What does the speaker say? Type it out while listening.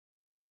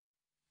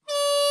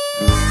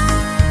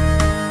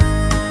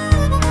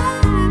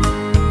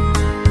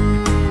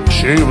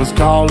She was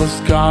called a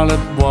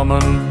scarlet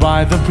woman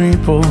by the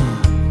people,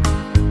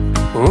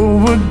 who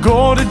would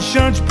go to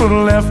church but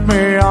left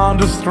me on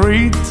the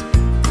street.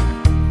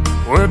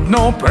 With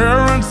no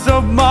parents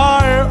of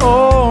my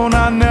own,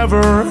 I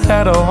never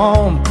had a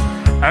home,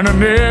 and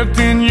an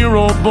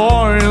 18-year-old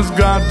boy has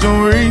got to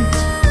eat.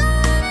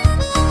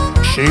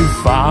 She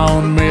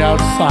found me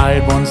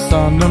outside one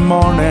Sunday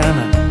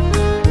morning,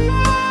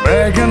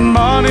 begging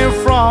money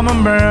from a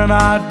man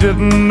I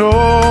didn't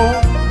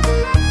know.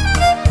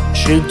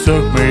 She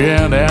took me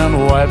in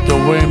and wiped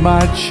away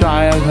my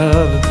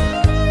childhood.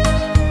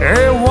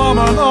 A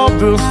woman of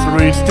the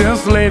streets,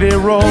 this lady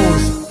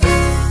Rose.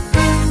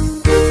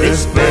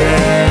 This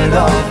bed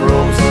of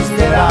roses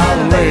that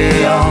I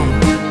lay on,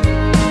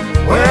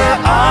 where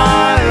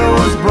I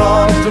was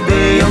brought to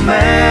be a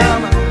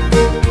man.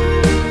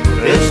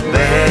 This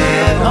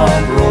bed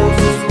of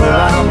roses where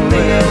I'm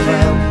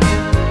living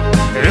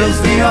is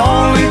the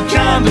only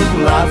kind of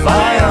life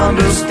I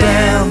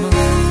understand.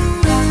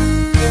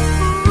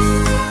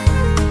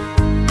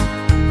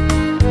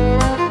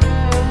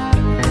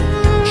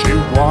 She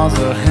was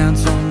a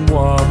handsome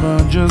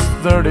woman, just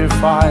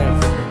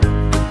 35,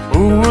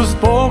 who was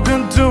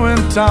spoken to in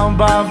town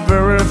by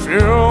very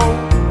few.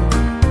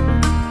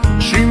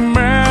 She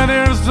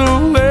managed the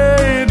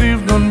late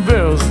evening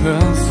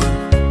business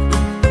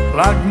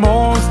like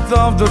most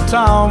of the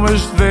town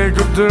wish they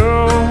could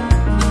do.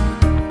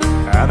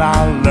 And I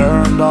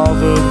learned all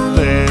the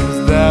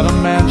things that a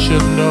man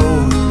should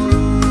know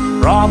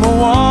from a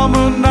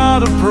woman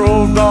not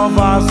approved of,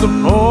 I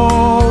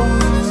suppose.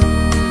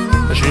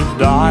 She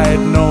died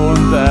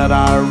knowing that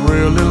I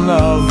really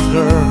loved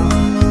her.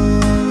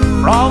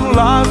 From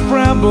life's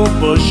bramble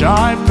bush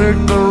I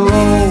picked a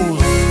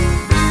rose.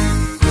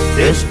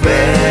 This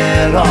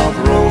bed of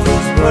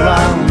roses where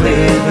I'm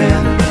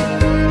living,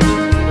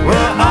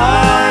 where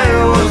I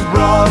was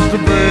brought to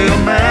be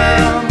a man.